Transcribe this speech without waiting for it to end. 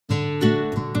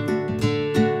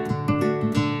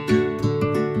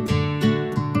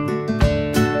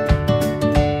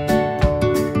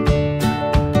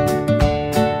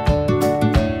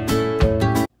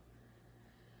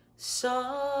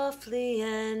Softly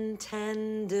and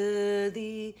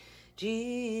tenderly,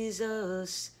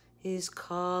 Jesus is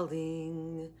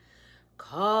calling,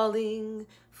 calling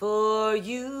for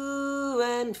you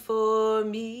and for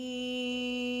me.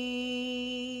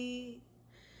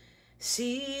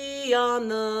 See on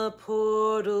the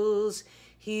portals,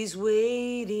 he's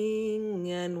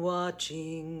waiting and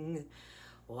watching,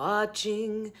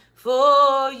 watching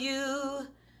for you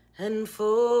and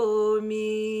for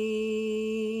me.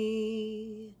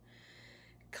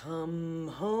 Come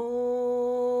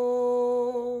home,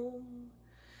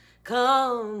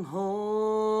 come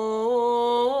home,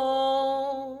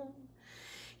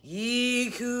 ye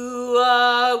who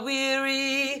are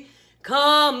weary,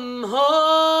 come home.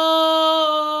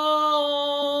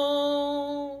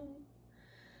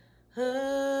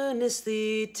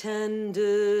 Earnestly,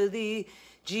 tenderly,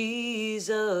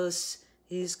 Jesus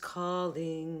is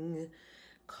calling,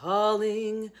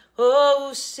 calling,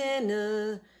 oh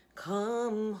sinner,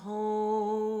 come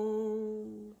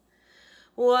home.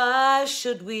 Why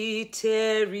should we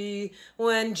tarry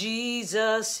when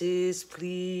Jesus is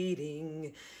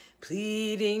pleading,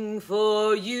 pleading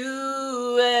for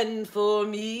you and for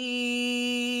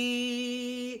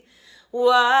me?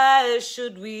 Why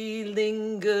should we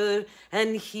linger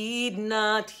and heed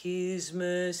not his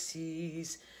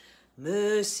mercies,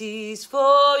 mercies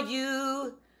for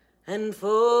you and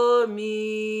for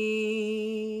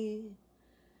me?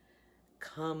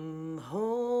 Come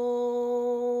home,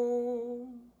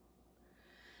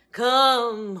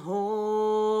 come home,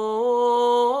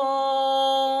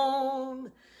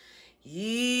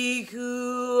 ye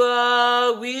who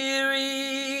are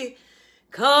weary,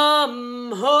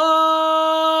 come home.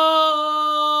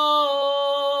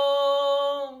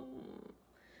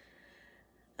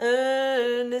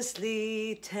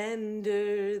 Earnestly,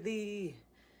 tenderly.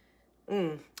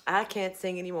 I can't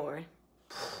sing anymore.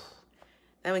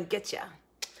 That one gets ya.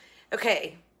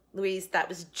 Okay, Louise, that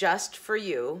was just for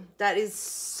you. That is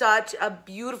such a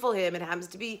beautiful hymn. It happens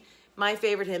to be my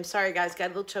favorite hymn. Sorry, guys, got a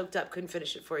little choked up. Couldn't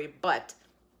finish it for you, but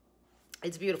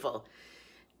it's beautiful.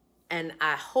 And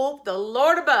I hope the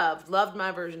Lord above loved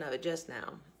my version of it just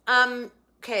now.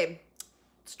 Okay,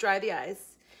 let's dry the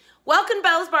eyes. Welcome to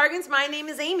Bella's Bargains. My name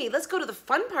is Amy. Let's go to the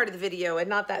fun part of the video and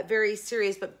not that very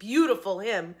serious but beautiful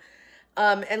hymn.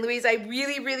 And Louise, I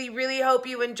really, really, really hope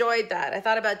you enjoyed that. I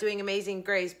thought about doing Amazing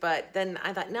Grace, but then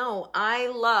I thought, no, I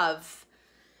love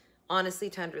Honestly,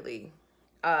 Tenderly.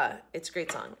 It's a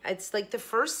great song. It's like the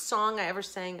first song I ever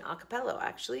sang a cappella,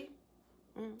 actually,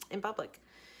 in public.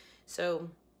 So,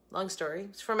 long story.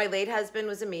 It's for my late husband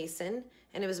was a Mason,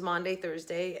 and it was Maundy,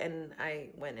 Thursday, and I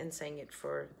went and sang it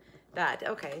for that.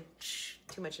 Okay,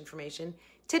 too much information.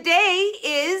 Today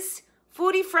is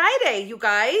Foodie Friday, you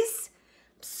guys.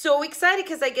 So excited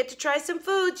because I get to try some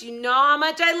foods. You know how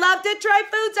much I love to try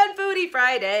foods on Foodie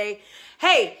Friday.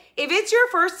 Hey, if it's your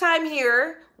first time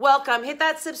here, welcome. Hit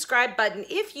that subscribe button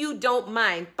if you don't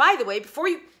mind. By the way, before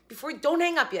you don't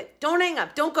hang up yet. Don't hang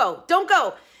up. Don't go. Don't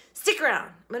go. Stick around.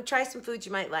 I'm going to try some foods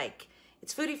you might like.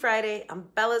 It's Foodie Friday. I'm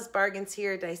Bella's Bargains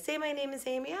here. Did I say my name is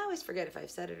Amy? I always forget if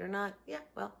I've said it or not. Yeah,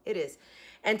 well, it is.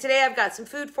 And today I've got some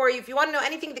food for you. If you want to know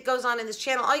anything that goes on in this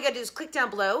channel, all you got to do is click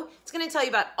down below. It's going to tell you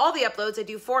about all the uploads. I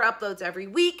do 4 uploads every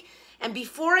week. And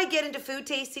before I get into food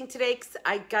tasting today, because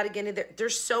I got to get into there,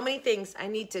 there's so many things I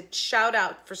need to shout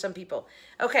out for some people.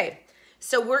 Okay,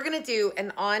 so we're going to do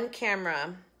an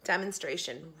on-camera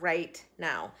demonstration right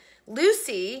now.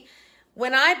 Lucy,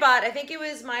 when I bought, I think it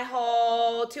was my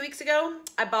haul 2 weeks ago,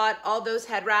 I bought all those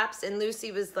head wraps, and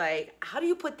Lucy was like, how do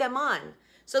you put them on?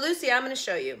 So Lucy, I'm going to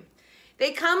show you.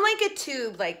 They come like a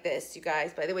tube like this, you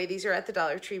guys. By the way, these are at the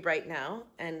Dollar Tree right now,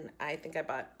 and I think I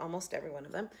bought almost every one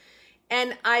of them.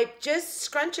 And I just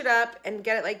scrunch it up and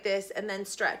get it like this and then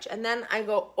stretch. And then I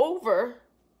go over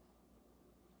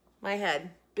my head,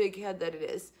 big head that it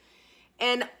is.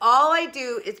 And all I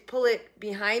do is pull it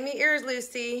behind the ears,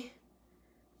 Lucy,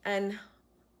 and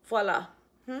voila.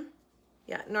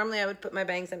 Yeah, normally I would put my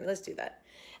bangs on. Let's do that.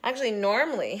 Actually,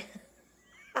 normally,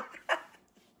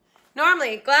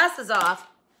 glasses off,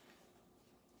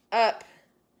 up,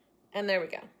 and there we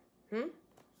go.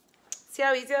 See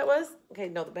how easy that was? Okay,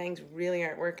 no, the bangs really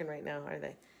aren't working right now, are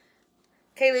they?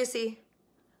 Okay, Lucy,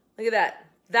 look at that.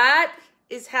 That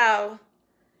is how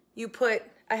you put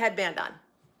a headband on.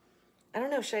 I don't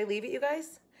know, should I leave it, you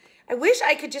guys? I wish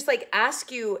I could just like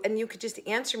ask you and you could just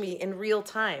answer me in real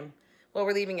time while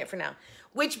we're leaving it for now.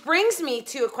 Which brings me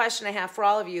to a question I have for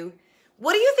all of you.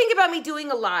 What do you think about me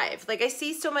doing a live? Like I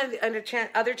see so many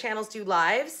other channels do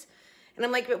lives and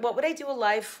I'm like, but what would I do a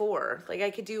live for? Like I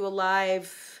could do a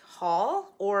live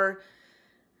haul or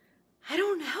I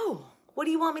don't know. What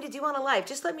do you want me to do on a live?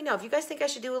 Just let me know. If you guys think I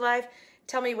should do a live,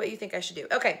 tell me what you think I should do.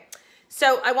 Okay,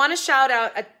 so I want to shout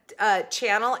out a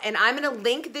channel, and I'm going to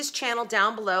link this channel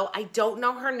down below. I don't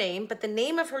know her name, but the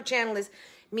name of her channel is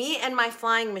Me and My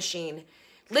Flying Machine.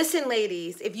 Listen,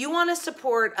 ladies, if you want to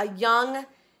support a young,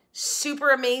 super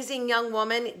amazing young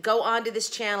woman, go onto this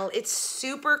channel. It's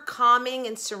super calming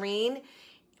and serene.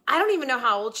 I don't even know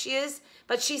how old she is,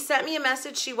 but she sent me a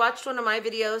message. She watched one of my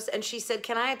videos, and she said,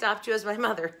 can I adopt you as my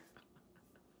mother?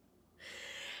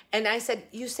 And I said,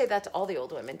 you say that to all the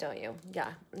old women, don't you?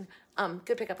 Yeah.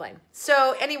 Good pickup line.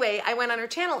 So anyway, I went on her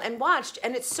channel and watched,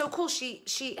 and it's so cool. She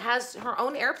has her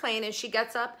own airplane, and she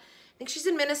gets up. I think she's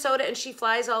in Minnesota, and she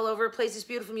flies all over, plays this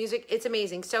beautiful music. It's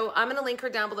amazing. So I'm going to link her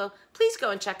down below. Please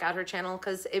go and check out her channel,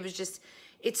 because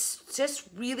it's just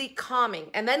really calming.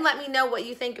 And then let me know what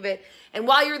you think of it. And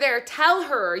while you're there, tell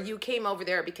her you came over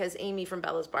there because Amy from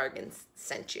Bella's Bargains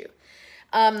sent you.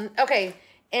 Okay,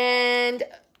 and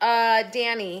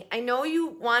Danny, I know you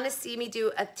want to see me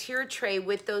do a tier tray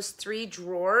with those 3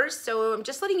 drawers. So I'm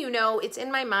just letting you know it's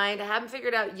in my mind. I haven't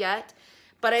figured it out yet,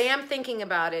 but I am thinking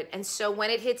about it. And so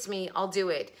when it hits me, I'll do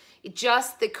it.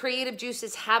 The creative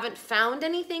juices haven't found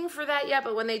anything for that yet,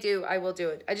 but when they do, I will do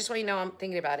it. I just want you to know I'm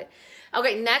thinking about it.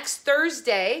 Okay, next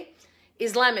Thursday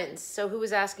is lemons. So who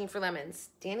was asking for lemons?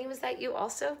 Danny, was that you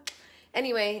also?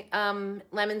 Anyway,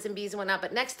 lemons and bees and whatnot.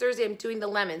 But next Thursday, I'm doing the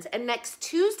lemons. And next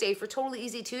Tuesday, for Totally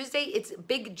Easy Tuesday, it's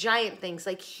big, giant things,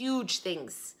 like huge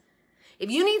things.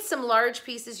 If you need some large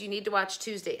pieces, you need to watch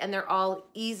Tuesday. And they're all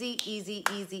easy, easy,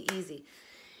 easy, easy.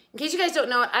 In case you guys don't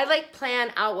know it, I like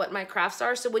plan out what my crafts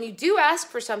are. So when you do ask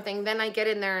for something, then I get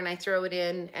in there and I throw it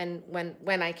in and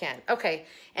when I can. Okay,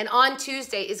 and on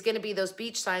Tuesday is gonna be those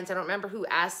beach signs. I don't remember who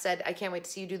said, I can't wait to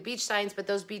see you do the beach signs, but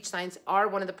those beach signs are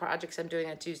one of the projects I'm doing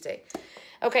on Tuesday.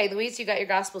 Okay, Louise, you got your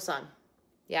gospel song,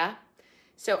 yeah?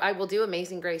 So I will do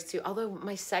Amazing Grace too. Although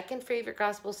my second favorite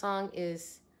gospel song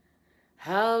is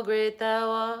How Great Thou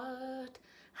Art,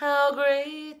 How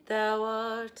Great Thou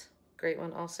Art. Great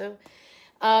one also.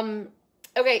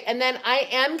 Okay, and then I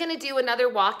am going to do another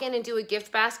walk-in and do a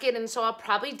gift basket, and so I'll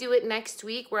probably do it next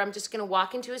week where I'm just going to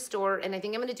walk into a store, and I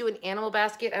think I'm going to do an animal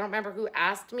basket. I don't remember who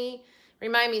asked me.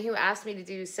 Remind me who asked me to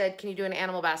do, said, can you do an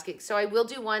animal basket? So I will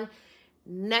do one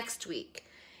next week.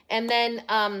 And then,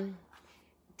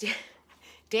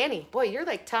 Danny, boy, you're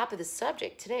like top of the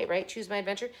subject today, right? Choose My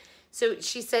Adventure. So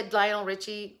she said Lionel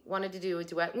Richie wanted to do a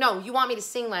duet. No, you want me to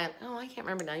sing Lionel. Oh, I can't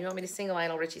remember now. You want me to sing a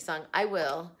Lionel Richie song? I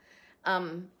will.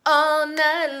 All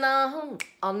night long,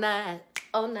 all night,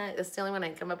 all night. That's the only one I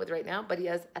can come up with right now, but he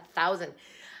has 1,000.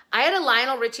 I had a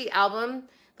Lionel Richie album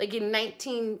like in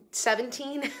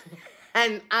 1917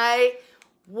 and I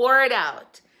wore it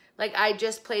out. Like I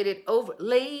just played it over.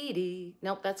 Lady.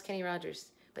 Nope, that's Kenny Rogers,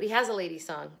 but he has a lady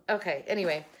song. Okay,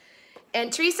 anyway.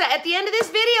 And Teresa, at the end of this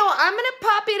video, I'm going to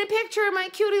pop in a picture of my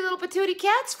cutie little patootie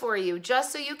cats for you,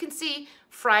 just so you can see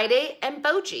Friday and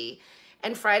Boji.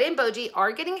 And Friday and Boji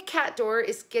are getting a cat door.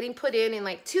 It's getting put in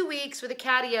like 2 weeks with a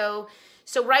catio.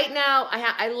 So right now,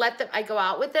 I go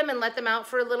out with them and let them out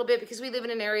for a little bit because we live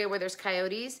in an area where there's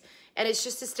coyotes. And it's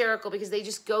just hysterical because they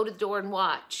just go to the door and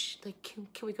watch. Like,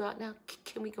 can we go out now?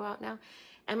 Can we go out now?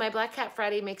 And my Black Cat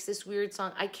Friday makes this weird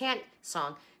song. I can't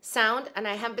sound, and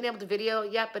I haven't been able to video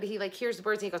it yet, but he like hears the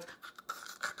birds and he goes,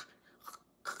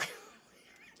 I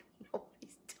don't know what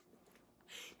he's doing.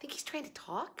 I think he's trying to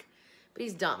talk. But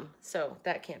he's dumb, so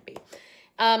that can't be.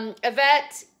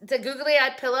 Yvette, the googly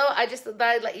eyed pillow, I just thought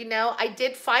I'd let you know. I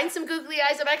did find some googly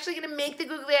eyes. I'm actually going to make the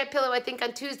googly eyed pillow, I think,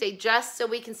 on Tuesday, just so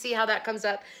we can see how that comes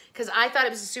up, because I thought it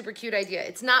was a super cute idea.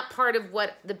 It's not part of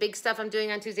what the big stuff I'm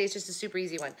doing on Tuesday. It's just a super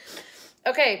easy one.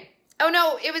 Okay. Oh,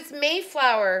 no, it was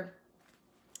Mayflower.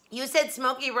 You said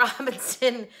Smokey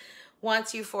Robinson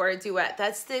wants you for a duet.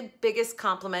 That's the biggest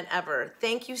compliment ever.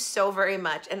 Thank you so very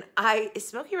much. And is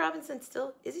Smokey Robinson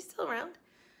is he still around?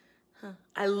 Huh.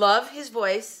 I love his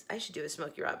voice. I should do a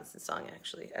Smokey Robinson song,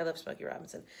 actually. I love Smokey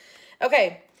Robinson.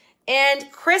 Okay, and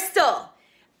Crystal,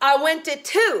 I went to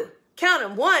count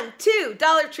them, 1, 2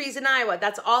 Dollar Trees in Iowa.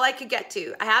 That's all I could get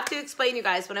to. I have to explain, you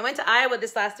guys, when I went to Iowa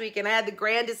this last week and I had the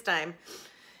grandest time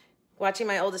watching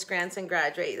my oldest grandson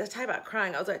graduate. That's talking about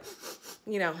crying. I was like,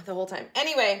 you know, the whole time.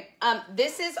 Anyway,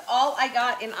 this is all I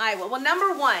got in Iowa. Well,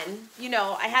 number one, you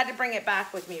know, I had to bring it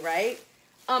back with me, right?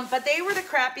 But they were the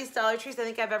crappiest Dollar Trees I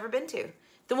think I've ever been to.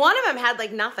 The one of them had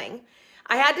like nothing.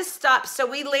 I had to stop. So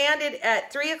we landed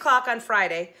at 3 o'clock on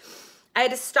Friday. I had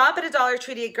to stop at a Dollar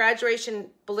Tree to get graduation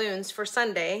balloons for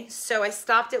Sunday. So I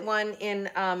stopped at one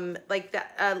in like the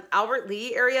Albert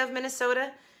Lee area of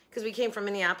Minnesota, because we came from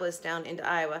Minneapolis down into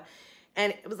Iowa.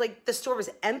 And it was like the store was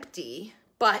empty,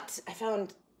 but I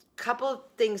found couple of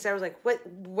things I was like,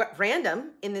 what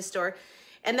random in this store.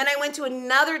 And then I went to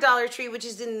another Dollar Tree, which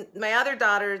is in my other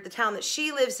daughter, the town that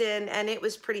she lives in, and it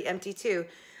was pretty empty too.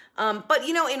 But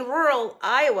you know, in rural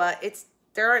Iowa,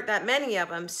 there aren't that many of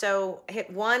them. So I hit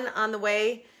one on the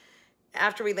way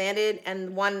after we landed,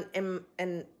 and one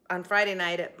on Friday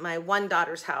night at my one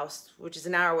daughter's house, which is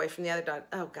an hour away from the other daughter.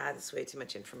 Oh God, that's way too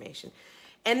much information.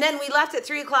 And then we left at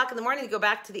 3 o'clock in the morning to go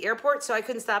back to the airport, so I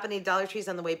couldn't stop at any Dollar Trees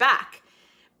on the way back.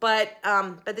 But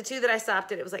the two that I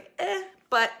stopped at, it was like,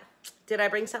 but did I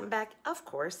bring something back? Of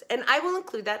course. And I will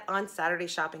include that on Saturday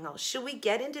shopping haul. Should we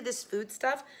get into this food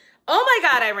stuff? Oh my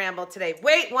God, I rambled today.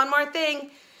 Wait, one more thing.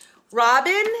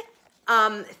 Robin,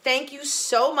 thank you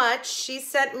so much. She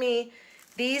sent me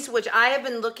these, which I have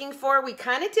been looking for. We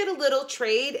kind of did a little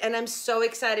trade, and I'm so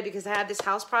excited because I have this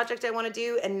house project I want to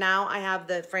do, and now I have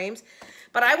the frames.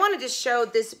 But I wanted to show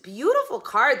this beautiful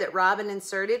card that Robin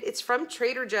inserted. It's from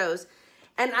Trader Joe's.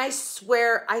 And I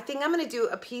swear, I think I'm going to do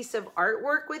a piece of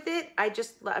artwork with it.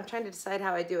 I'm trying to decide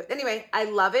how I do it. Anyway, I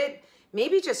love it.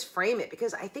 Maybe just frame it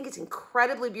because I think it's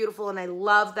incredibly beautiful and I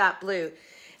love that blue.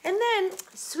 And then,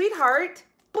 sweetheart,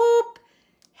 boop.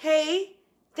 Hey,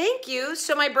 thank you.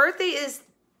 So my birthday is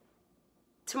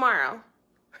tomorrow,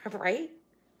 right?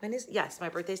 Yes, my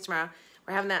birthday's tomorrow.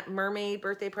 We're having that mermaid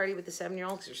birthday party with the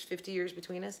 7-year-old because there's 50 years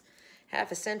between us,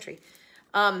 half a century.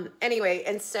 Anyway,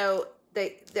 and so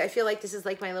I feel like this is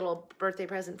like my little birthday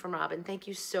present from Robin. Thank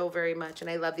you so very much. And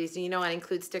I love these. And you know, I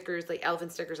include stickers, like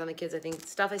elephant stickers on the kids. I think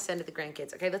stuff I send to the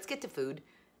grandkids. Okay, let's get to food.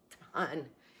 Come on. Have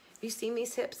you seen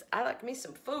these hips? I like me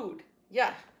some food.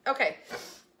 Yeah. Okay.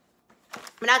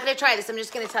 I'm not going to try this. I'm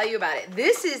just going to tell you about it.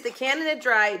 This is the Canada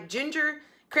Dry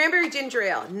Cranberry Ginger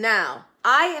Ale. Now,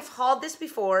 I have hauled this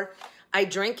before. I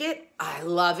drink it. I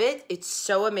love it. It's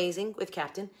so amazing with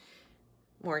Captain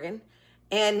Morgan.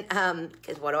 And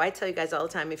because what do I tell you guys all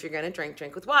the time? If you're going to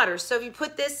drink with water. So if you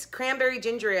put this cranberry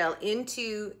ginger ale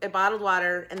into a bottled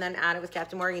water and then add it with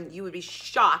Captain Morgan, you would be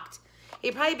shocked.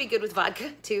 It'd probably be good with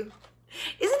vodka too.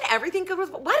 Isn't everything good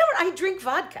with, why don't I drink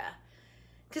vodka?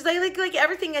 Because I like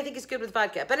everything I think is good with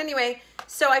vodka. But anyway,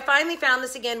 so I finally found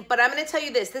this again, but I'm going to tell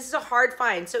you this. This is a hard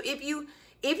find. So if you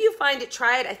find it,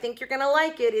 try it. I think you're going to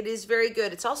like it. It is very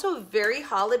good. It's also a very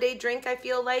holiday drink, I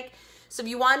feel like. So if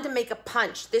you wanted to make a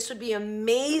punch, this would be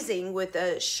amazing with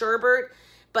a sherbet,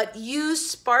 but use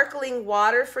sparkling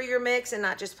water for your mix and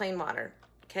not just plain water,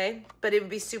 okay? But it would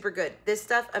be super good. This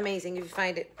stuff, amazing if you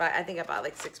find it. I think I bought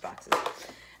like 6 boxes.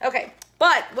 Okay,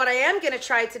 but what I am gonna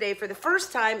try today for the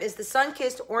first time is the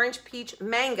Sunkissed Orange Peach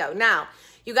Mango. Now,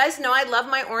 you guys know I love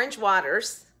my orange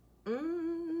waters.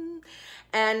 And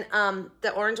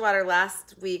the orange water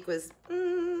last week was,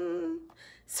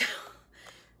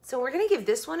 So we're going to give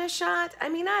this one a shot. I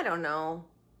mean, I don't know.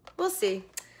 We'll see.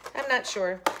 I'm not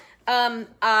sure.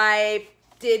 I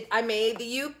made the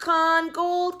Yukon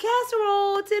Gold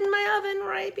casserole. It's in my oven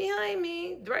right behind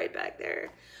me, right back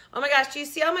there. Oh my gosh, do you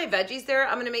see all my veggies there?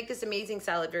 I'm going to make this amazing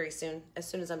salad very soon, as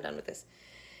soon as I'm done with this.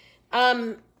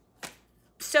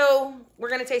 So we're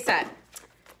going to taste that.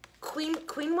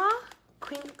 Quinoa?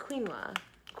 Quinoa?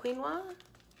 I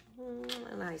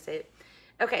don't know how you say it.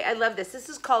 Okay, I love this. This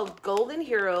is called Tiny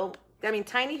Hero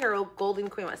Golden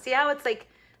Quinoa. See how it's like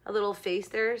a little face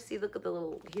there? See, look at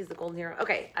he's the Golden Hero.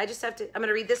 Okay, I'm going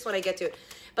to read this when I get to it.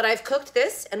 But I've cooked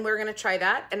this, and we're going to try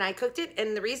that. And I cooked it,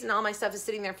 and the reason all my stuff is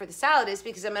sitting there for the salad is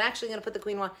because I'm actually going to put the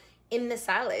quinoa in the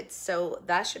salad. So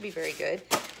that should be very good.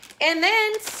 And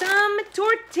then some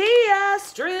tortilla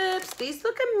strips. These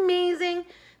look amazing.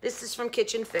 This is from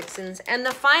Kitchen Fixins. And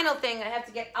the final thing I have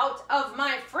to get out of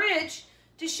my fridge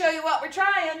to show you what we're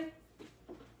trying.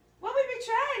 What would we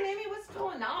try, Amy? What's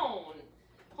going on?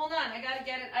 Hold on, I gotta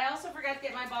get it. I also forgot to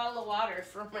get my bottle of water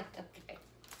from my, okay.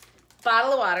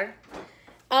 Bottle of water.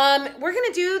 We're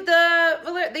gonna do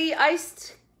the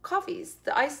iced coffees,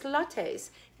 the iced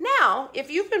lattes. Now, if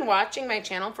you've been watching my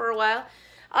channel for a while,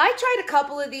 I tried a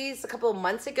couple of these a couple of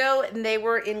months ago, and they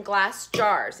were in glass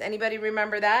jars. Anybody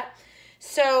remember that?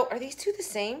 So, are these two the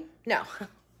same? No.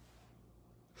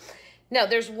 No,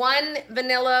 there's one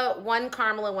vanilla, one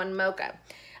caramel, and one mocha.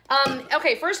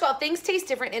 Okay, first of all, things taste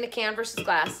different in a can versus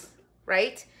glass,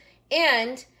 right?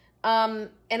 And I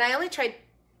only tried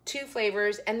 2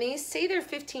 flavors, and these say they're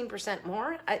 15%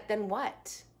 more. Then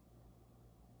what?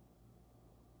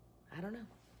 I don't know.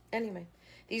 Anyway,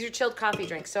 these are chilled coffee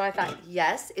drinks. So I thought,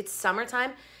 yes, it's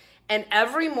summertime, and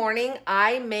every morning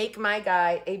I make my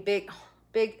guy a big,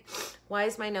 why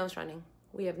is my nose running?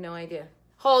 We have no idea.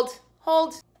 Hold.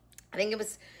 I think it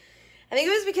was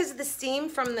because of the steam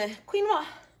from the quinoa.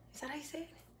 Is that how you say it?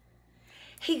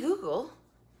 Hey, Google,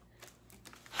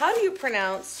 how do you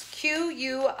pronounce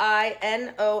Quinoa?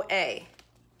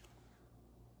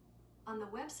 On the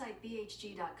website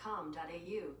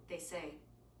bhg.com.au, they say,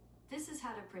 this is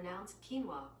how to pronounce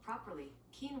quinoa properly.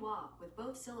 Quinoa with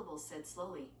both syllables said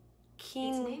slowly. Its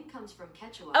name comes from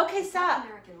Quechua. Okay, stop.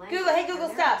 Google, hey Google,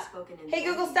 stop. Hey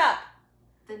Google, stop.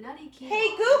 The nutty quinoa. Hey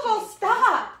Google,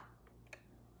 stop. Oh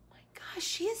my gosh,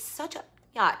 she is such a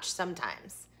biatch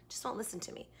sometimes. Just don't listen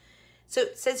to me. So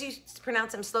it says you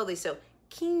pronounce them slowly. So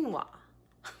quinoa.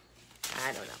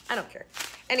 I don't know. I don't care.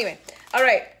 Anyway, all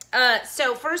right.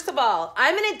 So first of all,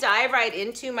 I'm gonna dive right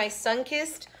into my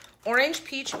sun-kissed orange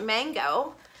peach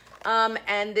mango.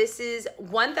 And this is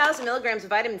 1,000 milligrams of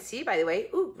vitamin C, by the way.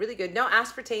 Ooh, really good. No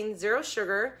aspartame, 0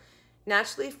 sugar,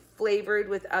 naturally flavored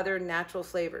with other natural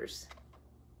flavors.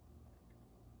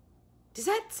 Does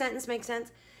that sentence make sense?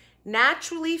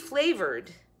 Naturally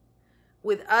flavored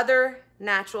with other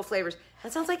natural flavors.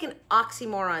 That sounds like an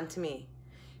oxymoron to me.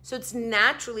 So it's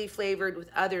naturally flavored with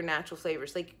other natural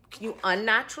flavors. Like, can you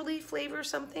unnaturally flavor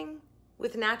something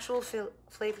with natural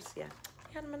flavors? Yeah,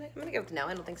 I'm gonna go with no,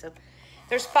 I don't think so.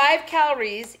 There's 5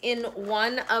 calories in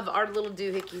one of our little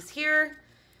doohickeys here.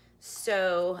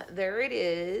 So there it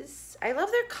is. I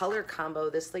love their color combo,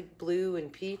 this like blue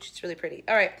and peach. It's really pretty.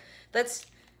 All right, let's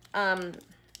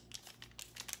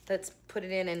put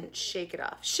it in and shake it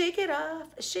off. Shake it off,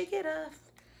 shake it off.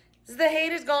 The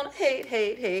haters gonna hate,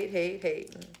 hate, hate, hate,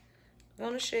 hate.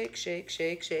 Gonna shake, shake,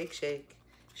 shake, shake, shake.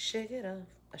 Shake it off,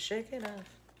 shake it off.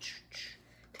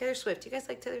 Taylor Swift, you guys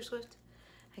like Taylor Swift?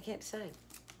 I can't decide.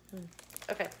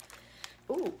 Okay.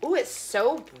 Ooh, it's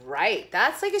so bright.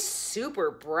 That's like a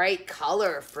super bright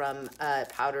color from a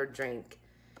powdered drink.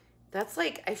 That's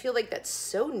like, I feel like that's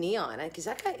so neon. Is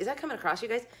that coming across you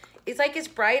guys? It's like as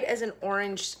bright as an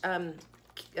orange,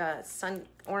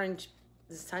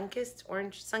 sun-kissed,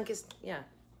 yeah.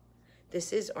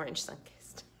 This is orange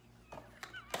sun-kissed.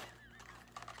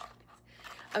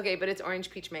 Okay, but it's orange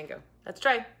peach mango. Let's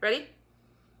try. Ready?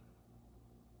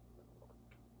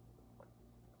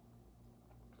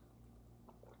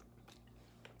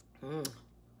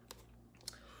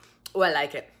 Oh, I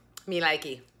like it. Me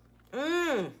likey.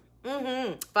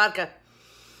 Vodka.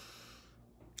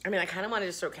 I mean, I kind of want to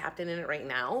just throw Captain in it right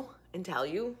now and tell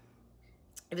you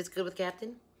if it's good with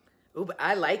Captain. Ooh, but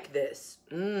I like this.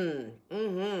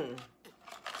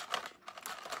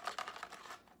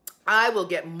 I will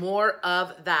get more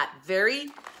of that. Very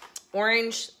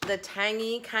orange, the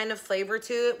tangy kind of flavor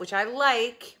to it, which I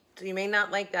like. So you may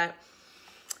not like that.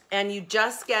 And you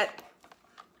just get,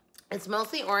 it's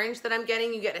mostly orange that I'm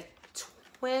getting. You get a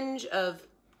twinge of,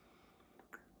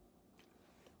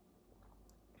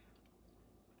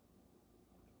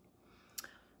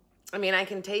 I mean, I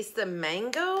can taste the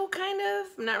mango, kind of.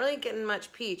 I'm not really getting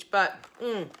much peach, but,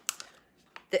 I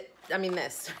mean,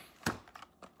 this.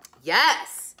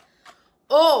 Yes.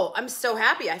 Oh, I'm so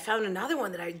happy. I found another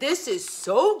one this is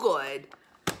so good.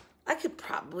 I could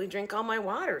probably drink all my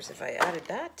waters if I added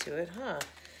that to it, huh?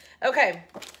 Okay.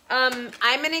 I'm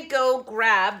going to go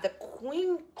grab the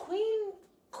queen.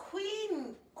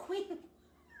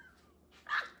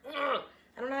 I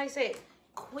don't know how you say it.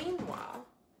 Quinoa.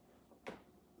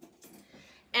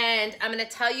 And I'm going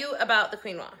to tell you about the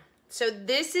quinoa. So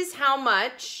this is how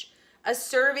much a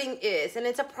serving is. And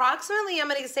it's approximately, I'm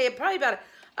going to say probably about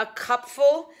a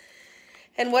cupful.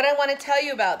 And what I want to tell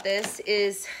you about this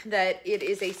is that it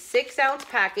is a 6-ounce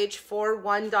package for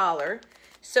 $1.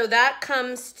 So that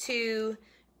comes to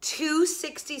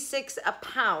 $2.66 a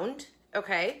pound.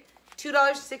 Okay,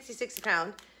 $2.66 a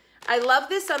pound. I love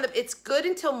this it's good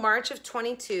until March of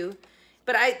 22.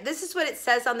 But this is what it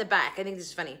says on the back. I think this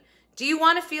is funny. Do you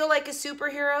want to feel like a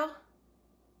superhero?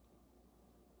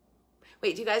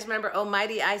 Wait, do you guys remember? Oh,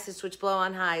 mighty Isis, which blow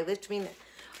on high, lift me.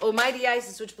 Oh, mighty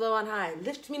Isis, which blow on high,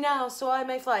 lift me now, so I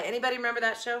may fly. Anybody remember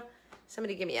that show?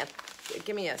 Somebody give me a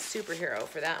superhero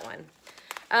for that one.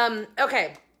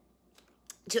 Okay.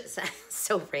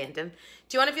 So random.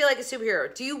 Do you want to feel like a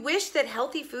superhero? Do you wish that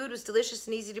healthy food was delicious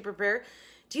and easy to prepare?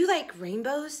 Do you like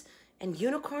rainbows and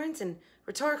unicorns and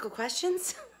rhetorical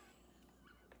questions?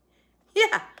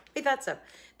 Yeah. I thought so.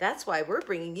 That's why we're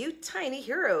bringing you Tiny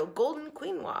Hero Golden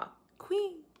Quinoa.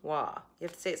 Quinoa. You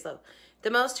have to say it slow. The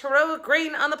most heroic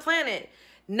grain on the planet.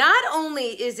 Not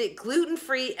only is it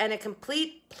gluten-free and a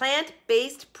complete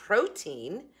plant-based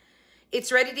protein, it's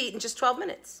ready to eat in just 12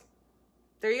 minutes.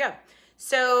 There you go.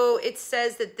 So it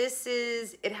says that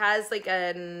it has like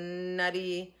a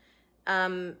nutty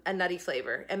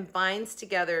flavor and binds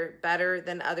together better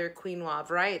than other quinoa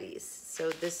varieties. So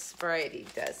this variety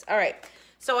does. All right.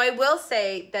 So I will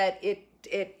say that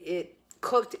it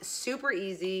cooked super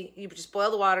easy. You just boil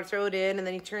the water, throw it in, and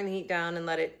then you turn the heat down and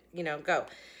let it, go.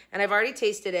 And I've already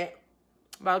tasted it,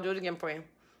 but I'll do it again for you.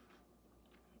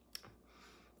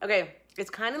 Okay, It's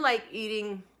kind of like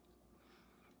eating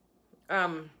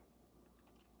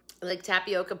like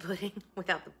tapioca pudding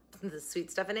without the sweet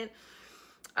stuff in it.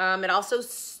 It also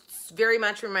very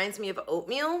much reminds me of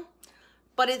oatmeal,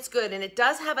 but it's good. And it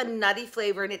does have a nutty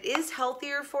flavor and it is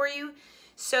healthier for you.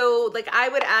 So like I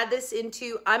would add this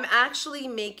into, I'm actually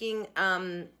making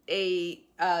a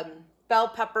bell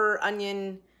pepper,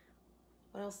 onion,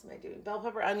 what else am I doing? Bell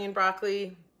pepper, onion,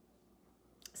 broccoli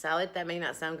salad. That may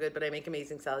not sound good, but I make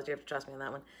amazing salads. You have to trust me on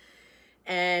that one.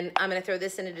 And I'm gonna throw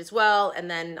this in it as well, and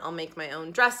then I'll make my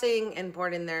own dressing and pour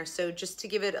it in there. So just to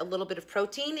give it a little bit of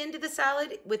protein into the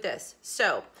salad with this.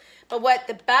 So, but what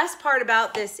the best part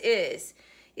about this is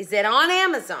that on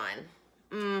Amazon,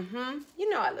 you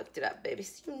know I looked it up, baby.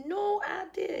 You know I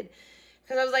did.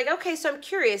 Because I was like, okay, so I'm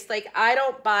curious. Like, I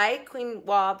don't buy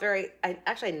quinoa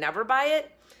I never buy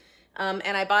it.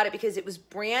 And I bought it because it was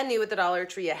brand new at the Dollar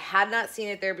Tree. I had not seen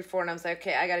it there before, and I was like,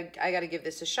 okay, I gotta give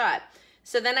this a shot.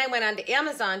 So then I went on to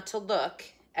Amazon to look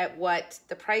at what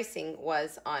the pricing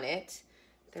was on it.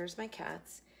 There's my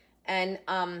cats. And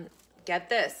get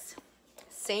this,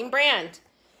 same brand,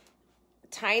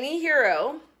 Tiny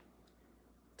Hero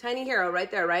right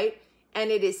there, right?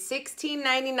 And it is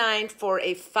 $16.99 for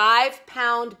a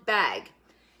 5-pound bag.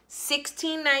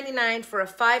 $16.99 for a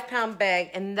 5-pound bag,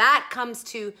 and that comes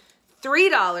to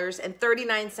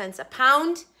 $3.39 a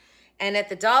pound. And at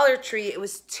the Dollar Tree, it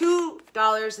was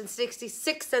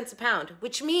 $2.66 a pound,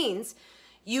 which means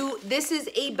this is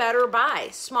a better buy,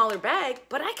 smaller bag.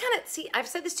 But I kind of see, I've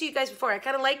said this to you guys before, I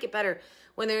kind of like it better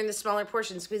when they're in the smaller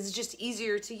portions because it's just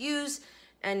easier to use.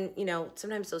 And, you know,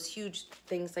 sometimes those huge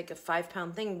things like a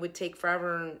 5-pound thing would take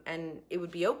forever and it would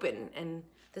be open. And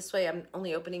this way I'm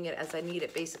only opening it as I need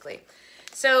it, basically.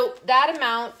 So that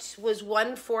amount was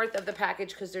 1/4 of the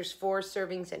package because there's 4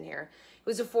 servings in here. It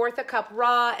was 1/4 a cup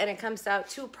raw, and it comes out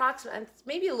to approximately,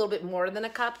 maybe a little bit more than a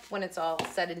cup when it's all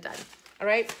said and done. All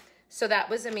right, so that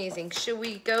was amazing. Should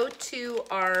we go to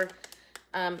our,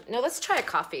 no, let's try a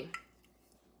coffee.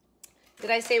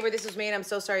 Did I say where this was made? I'm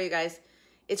so sorry, you guys.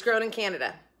 It's grown in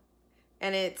Canada,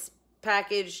 and it's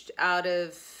packaged out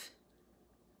of,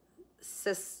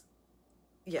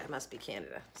 yeah, it must be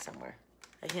Canada somewhere.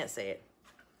 I can't say it,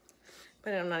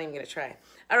 but I'm not even gonna try.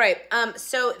 All right,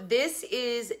 so this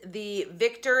is the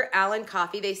Victor Allen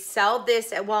coffee. They sell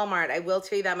this at Walmart. I will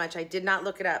tell you that much. I did not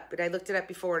look it up, but I looked it up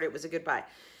before and it was a good buy.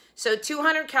 So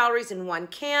 200 calories in 1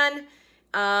 can,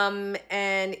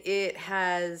 and it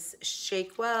has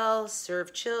shake well,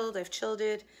 serve chilled. I've chilled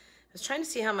it. I was trying to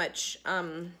see how much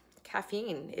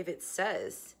caffeine, if it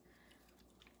says.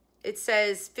 It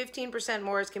says 15%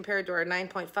 more as compared to our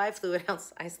 9.5 fluid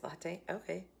ounce iced latte.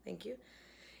 Okay, thank you.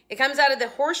 It comes out of the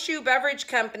Horseshoe Beverage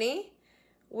Company,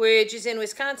 which is in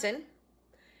Wisconsin.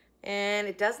 And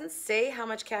it doesn't say how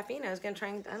much caffeine. I was going to try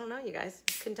and, I don't know, you guys.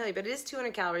 Couldn't tell you. But it is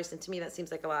 200 calories, and to me that seems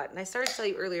like a lot. And I started to tell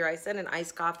you earlier, I send an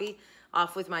iced coffee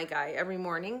off with my guy every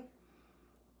morning.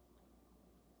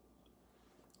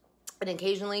 And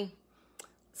occasionally,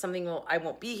 I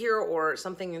won't be here or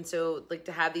something. And so, like,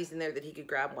 to have these in there that he could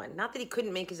grab one. Not that he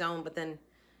couldn't make his own, but then,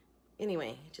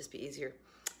 anyway, it'd just be easier.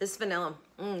 This is vanilla.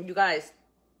 You guys.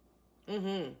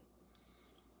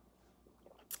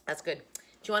 That's good.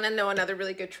 Do you want to know another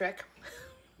really good trick?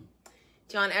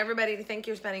 Do you want everybody to think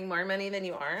you're spending more money than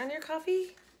you are on your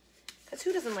coffee? Because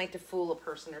who doesn't like to fool a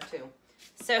person or two?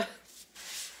 So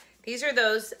these are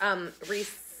those I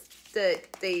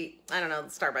don't know,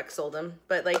 Starbucks sold them,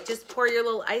 but like just pour your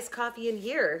little iced coffee in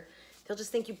here. They'll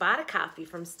just think you bought a coffee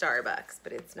from Starbucks,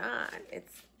 but it's not.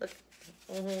 It's, look.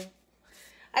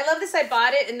 I love this. I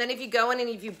bought it, and then if you go in and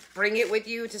if you bring it with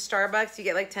you to Starbucks, you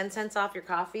get like 10 cents off your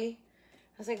coffee.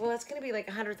 I was like, well, that's going to be like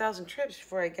 100,000 trips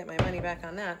before I get my money back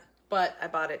on that. But I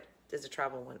bought it as a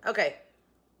travel one. Okay.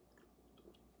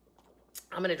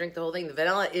 I'm going to drink the whole thing. The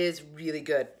vanilla is really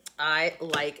good. I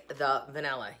like the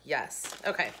vanilla. Yes.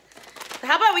 Okay. So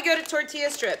how about we go to tortilla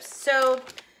strips? So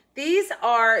these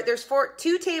are, there's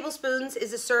 2 tablespoons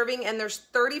is a serving, and there's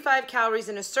 35 calories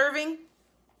in a serving.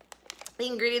 The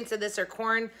ingredients of this are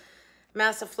corn,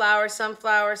 masa flour,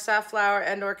 sunflower, safflower,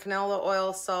 and/or canola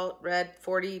oil, salt, red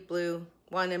 40, blue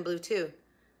 1, and blue 2.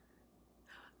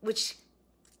 Which,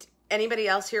 anybody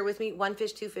else here with me? 1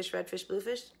 fish, 2 fish, red fish, blue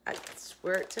fish? That's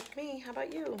where it took me. How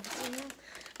about you?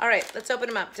 All right, let's open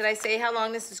them up. Did I say how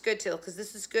long this is good till? Because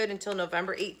this is good until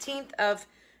November 18th of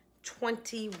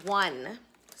 21.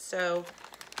 So,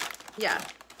 yeah.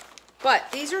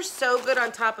 But these are so good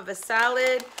on top of a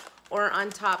salad or on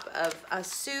top of a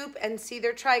soup. And see,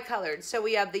 they're tri-colored. So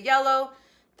we have the yellow,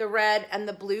 the red, and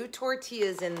the blue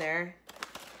tortillas in there.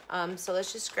 So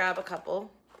let's just grab a couple.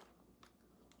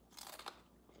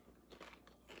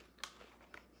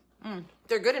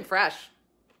 they're good and fresh.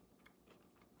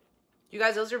 You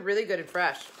guys, those are really good and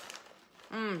fresh.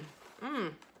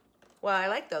 Well, I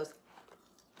like those.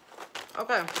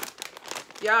 Okay.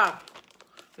 Yeah.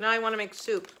 Now I want to make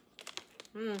soup.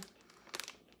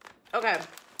 Okay.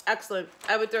 Excellent.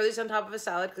 I would throw these on top of a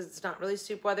salad because it's not really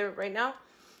soup weather right now.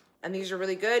 And these are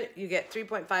really good. You get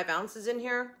 3.5 ounces in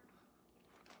here.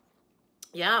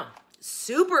 Yeah.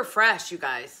 Super fresh, you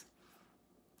guys.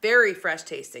 Very fresh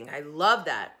tasting. I love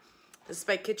that. This is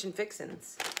by Kitchen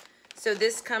Fixins. So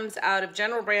this comes out of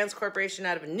General Brands Corporation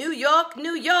out of New York,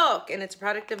 New York. And it's a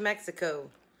product of Mexico.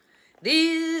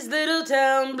 These little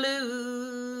town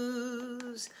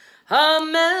blues are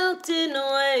melting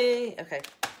away. Okay.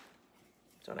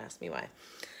 Don't ask me why.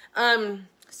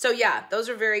 So yeah, those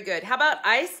are very good. How about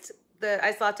the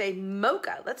iced latte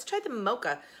mocha? Let's try the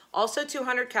mocha. Also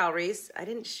 200 calories. I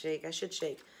didn't shake. I should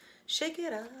shake. Shake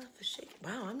it off. Shake it.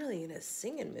 Wow, I'm really in a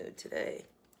singing mood today.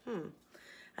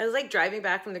 I was like driving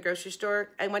back from the grocery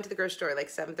store. I went to the grocery store at like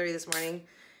 7:30 this morning.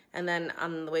 And then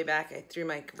on the way back, I threw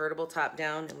my convertible top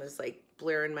down and was like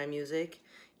blaring my music.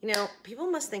 You know, people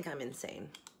must think I'm insane.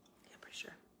 Yeah, pretty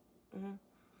sure.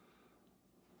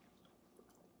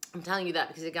 I'm telling you that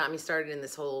because it got me started in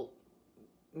this whole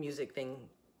music thing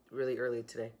really early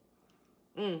today.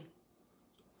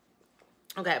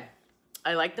 Okay.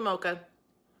 I like the mocha.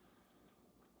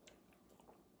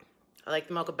 I like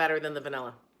the mocha better than the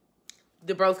vanilla.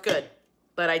 They're both good,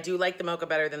 but I do like the mocha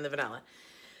better than the vanilla.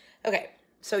 Okay,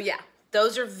 so yeah,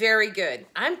 those are very good.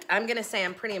 I'm gonna say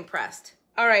I'm pretty impressed.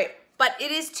 All right, but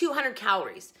it is 200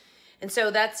 calories. And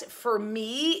so that's, for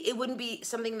me, it wouldn't be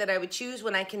something that I would choose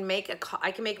when I can make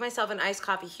myself an iced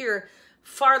coffee here,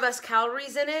 far less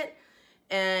calories in it,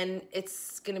 and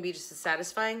it's gonna be just as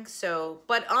satisfying. So,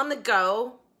 but on the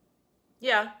go,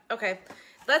 yeah, okay.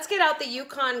 Let's get out the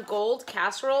Yukon Gold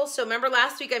casserole. So remember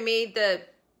last week I made the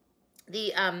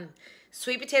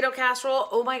sweet potato casserole.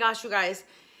 Oh my gosh, you guys.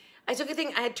 I took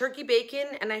I had turkey bacon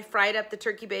and I fried up the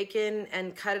turkey bacon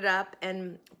and cut it up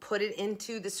and put it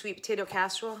into the sweet potato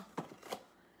casserole.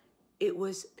 It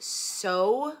was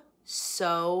so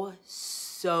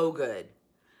good. I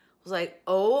was like,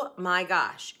 oh my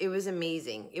gosh, it was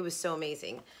amazing. It was so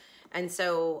amazing. And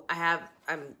so I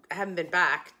haven't been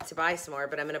back to buy some more,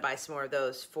 but I'm gonna buy some more of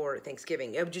those for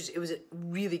Thanksgiving. It was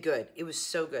really good. It was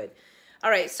so good. All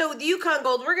right, so the Yukon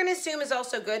Gold, we're gonna assume is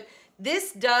also good.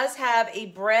 This does have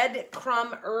a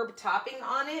breadcrumb herb topping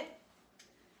on it.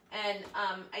 And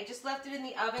I just left it in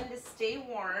the oven to stay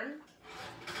warm.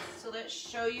 So let's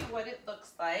show you what it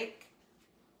looks like.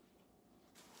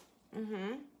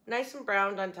 Nice and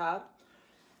browned on top.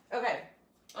 Okay,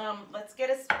 let's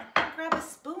grab a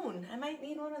spoon. I might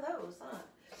need one of those, huh?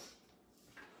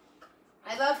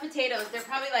 I love potatoes. They're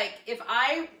probably like, if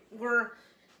I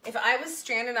was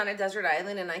stranded on a desert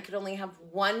island and I could only have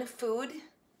one food,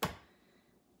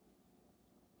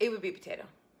 it would be potato.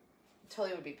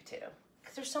 Totally would be potato.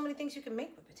 Because there's so many things you can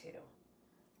make with potato,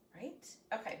 right?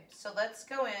 Okay, so let's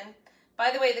go in. By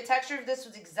the way, the texture of this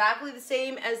was exactly the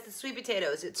same as the sweet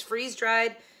potatoes. It's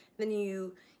freeze-dried, then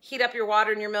you heat up your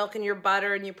water and your milk and your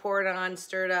butter and you pour it on,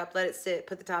 stir it up, let it sit,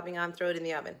 put the topping on, throw it in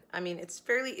the oven. I mean, it's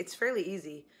fairly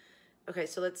easy. Okay,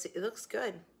 so let's see. It looks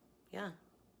good. Yeah.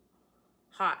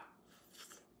 Hot.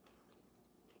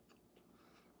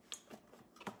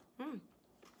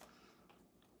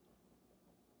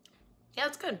 Yeah,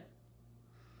 it's good.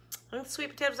 I think the sweet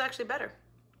potato is actually better.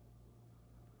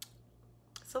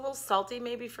 It's a little salty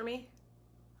maybe for me.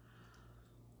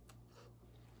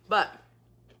 But,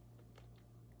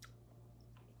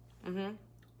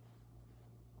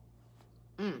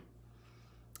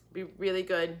 be really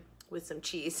good with some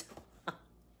cheese.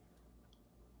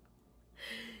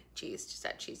 Cheese, just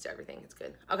add cheese to everything. It's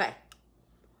good. Okay.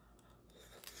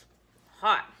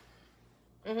 Hot.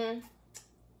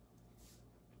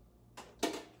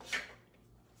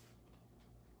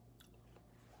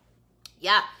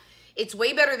 Yeah, it's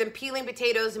way better than peeling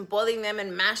potatoes and boiling them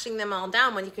and mashing them all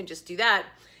down when you can just do that.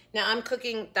 Now I'm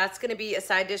cooking, that's gonna be a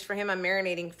side dish for him. I'm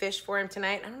marinating fish for him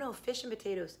tonight. I don't know, fish and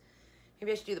potatoes.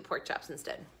 Maybe I should do the pork chops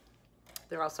instead.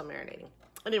 They're also marinating.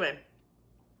 Anyway,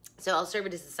 so I'll serve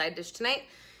it as a side dish tonight.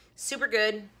 Super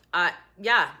good.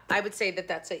 Yeah, I would say that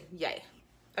that's a yay.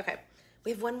 Okay, we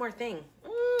have one more thing.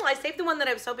 I saved the one that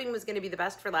I was hoping was gonna be the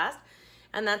best for last,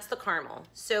 and that's the caramel.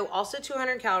 So also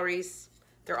 200 calories.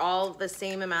 They're all the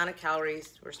same amount of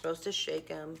calories. We're supposed to shake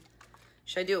them.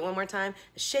 Should I do it one more time?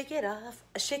 Shake it off.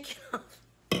 Shake it off.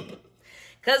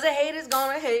 Because the hate is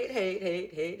gonna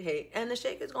hate. And the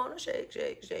shake is gonna shake.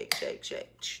 Shake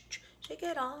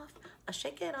it off.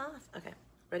 Shake it off. Okay,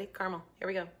 ready? Caramel. Here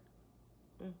we go.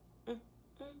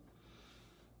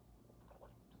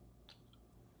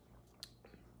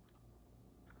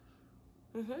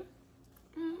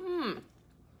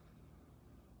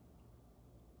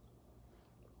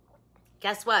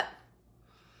 Guess what?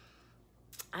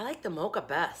 I like the mocha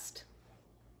best.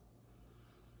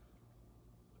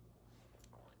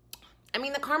 I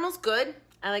mean, the caramel's good.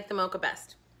 I like the mocha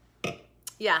best.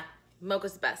 Yeah,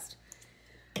 mocha's the best.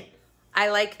 I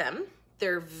like them.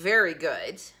 They're very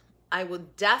good. I will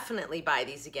definitely buy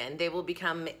these again. They will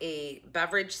become a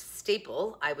beverage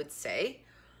staple, I would say.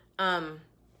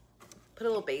 Put a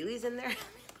little Bailey's in there.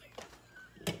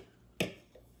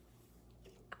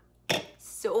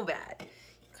 So bad.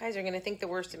 You guys are gonna think the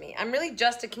worst of me. I'm really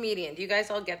just a comedian. Do you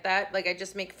guys all get that? Like, I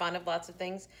just make fun of lots of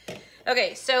things.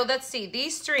 Okay, so let's see.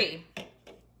 These three.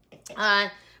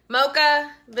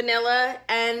 Mocha, vanilla,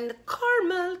 and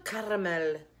caramel.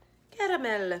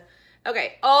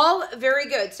 Okay, all very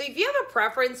good. So if you have a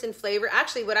preference in flavor,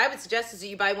 actually what I would suggest is that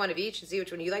you buy one of each and see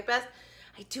which one you like best.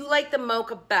 I do like the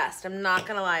mocha best. I'm not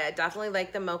gonna lie. I definitely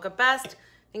like the mocha best.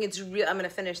 I think it's real. I'm gonna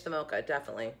finish the mocha,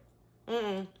 definitely.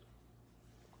 No,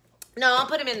 I'll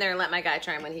put him in there and let my guy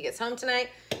try him when he gets home tonight.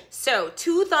 So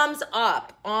 2 thumbs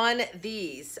up on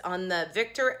these, on the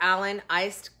Victor Allen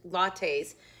iced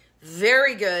lattes.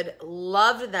 Very good.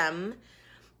 Loved them.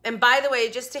 And by the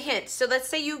way, just a hint. So let's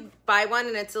say you buy one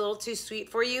and it's a little too sweet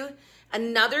for you.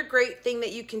 Another great thing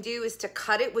that you can do is to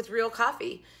cut it with real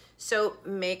coffee. So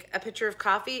make a pitcher of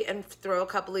coffee and throw a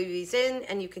couple of these in,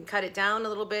 and you can cut it down a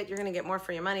little bit. You're going to get more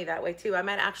for your money that way too. I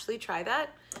might actually try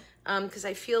that because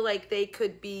I feel like they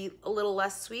could be a little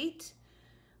less sweet.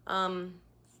 But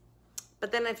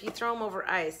then if you throw them over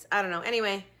ice, I don't know.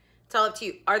 Anyway, it's all up to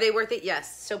you. Are they worth it?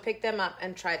 Yes. So pick them up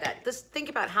and try that. Just think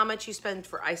about how much you spend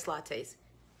for iced lattes.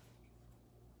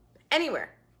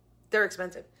 Anywhere. They're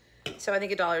expensive. So I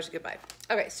think $1 is a good buy.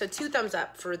 Okay, so 2 thumbs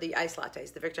up for the iced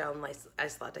lattes, the Victor Allen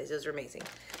iced lattes. Those are amazing.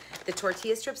 The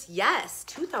tortilla strips, yes,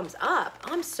 2 thumbs up.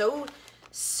 I'm so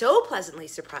pleasantly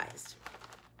surprised.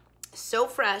 So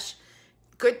fresh,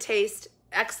 good taste,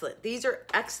 excellent. These are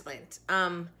excellent.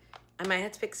 I might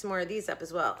have to pick some more of these up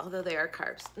as well, although they are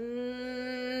carbs.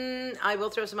 I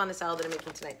will throw some on the salad that I'm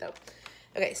making tonight, though.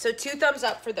 Okay, so 2 thumbs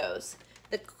up for those.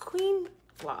 The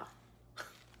quinoa.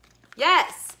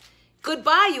 Yes.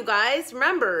 Goodbye, you guys.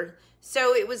 Remember,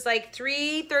 so it was like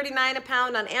 $3.39 a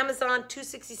pound on Amazon,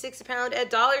 $2.66 a pound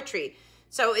at Dollar Tree.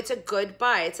 So it's a good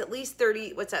buy. It's at least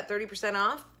 30, what's that, 30%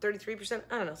 off? 33%?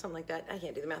 I don't know, something like that. I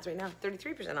can't do the math right now.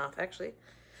 33% off, actually.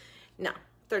 No,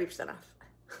 30% off.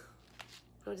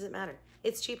 What does it matter?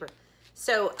 It's cheaper.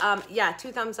 So, yeah,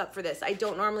 2 thumbs up for this. I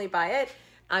don't normally buy it.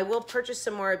 I will purchase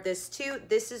some more of this, too.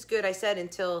 This is good, I said,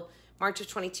 until March of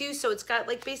 22. So it's got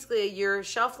like basically a year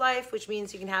shelf life, which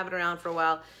means you can have it around for a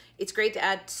while. It's great to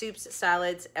add soups,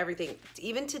 salads, everything,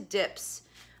 even to dips.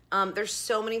 There's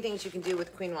so many things you can do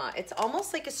with quinoa. It's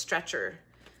almost like a stretcher.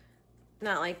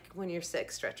 Not like when you're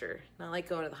sick stretcher. Not like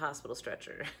going to the hospital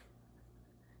stretcher.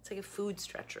 It's like a food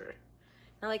stretcher.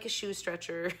 Not like a shoe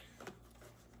stretcher.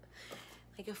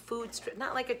 Like a food,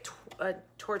 not like a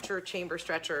torture chamber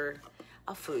stretcher,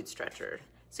 a food stretcher.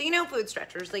 So you know food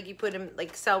stretchers, like you put them,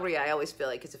 like celery, I always feel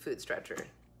like it's a food stretcher.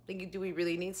 Like, do we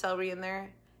really need celery in there?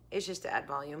 It's just to add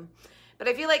volume. But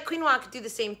I feel like quinoa could do the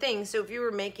same thing. So if you were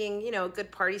making, you know, a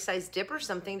good party-sized dip or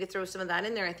something, to throw some of that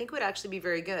in there, I think it would actually be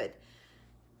very good.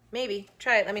 Maybe.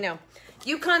 Try it. Let me know.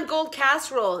 Yukon Gold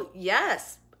Casserole.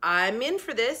 Yes, I'm in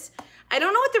for this. I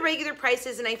don't know what the regular price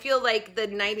is, and I feel like the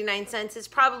 99 cents is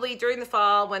probably during the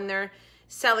fall when they're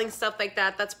selling stuff like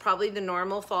that. That's probably the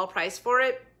normal fall price for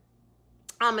it.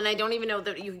 And I don't even know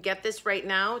that you can get this right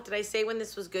now. Did I say when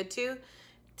this was good to?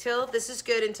 This is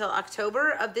good until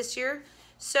October of this year.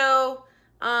 So,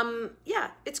 yeah,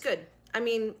 it's good. I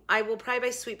mean, I will probably buy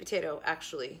sweet potato,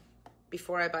 actually,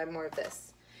 before I buy more of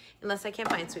this. Unless I can't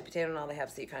find sweet potato and all they have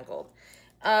is the Yukon Gold.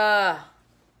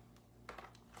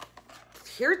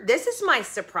 Here, this is my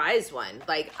surprise one.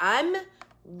 Like, I'm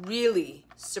really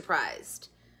surprised.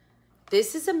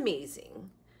 This is amazing.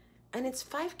 And it's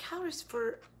 5 calories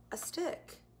for a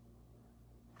stick.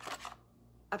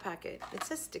 A packet. It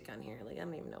says stick on here. Like, I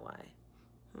don't even know why.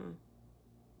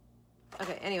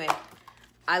 Okay, anyway.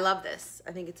 I love this.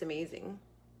 I think it's amazing.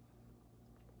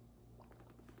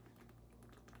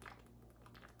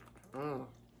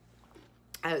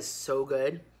 That is so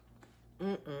good.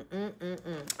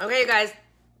 Okay, you guys.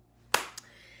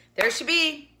 There she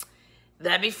be.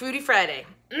 That'd be Foodie Friday.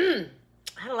 I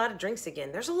had a lot of drinks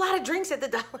again. There's a lot of drinks at the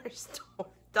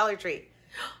Dollar Tree.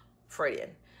 Freudian.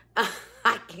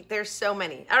 There's so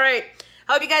many. All right.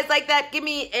 Hope you guys like that. Give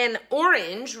me an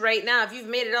orange right now. If you've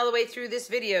made it all the way through this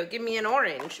video, give me an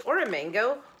orange or a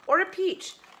mango or a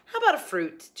peach. How about a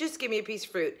fruit? Just give me a piece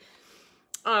of fruit.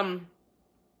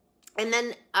 And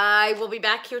then I will be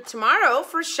back here tomorrow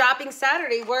for Shopping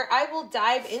Saturday, where I will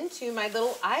dive into my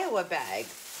little Iowa bag.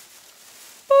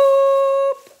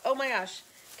 Boop. Oh my gosh.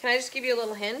 Can I just give you a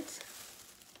little hint?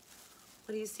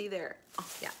 What do you see there? Oh,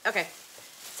 yeah. Okay.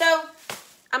 So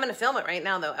I'm going to film it right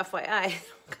now, though, FYI,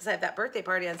 because I have that birthday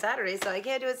party on Saturday, so I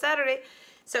can't do it Saturday.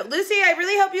 So, Lucy, I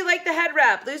really hope you like the head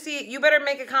wrap. Lucy, you better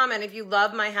make a comment if you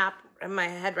love my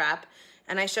head wrap.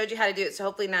 And I showed you how to do it, so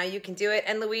hopefully now you can do it.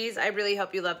 And Louise, I really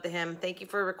hope you love the hymn. Thank you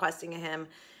for requesting a hymn.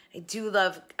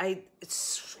 I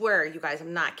swear, you guys,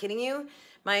 I'm not kidding you.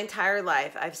 My entire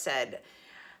life, I've said,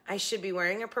 I should be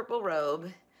wearing a purple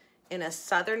robe in a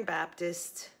Southern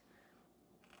Baptist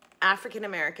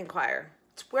African-American choir.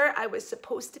 It's where I was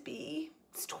supposed to be.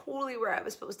 It's totally where I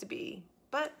was supposed to be.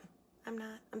 But I'm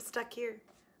not. I'm stuck here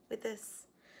with this.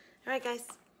 All right, guys.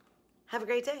 Have a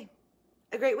great day.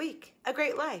 A great week, a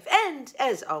great life, and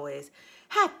as always,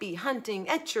 happy hunting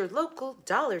at your local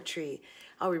Dollar Tree.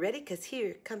 Are we ready? Because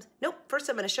here comes, nope, first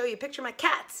I'm going to show you a picture of my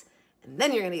cats, and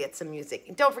then you're going to get some music.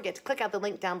 And don't forget to click out the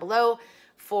link down below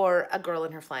for A Girl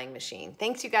and Her Flying Machine.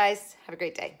 Thanks, you guys. Have a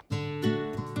great day.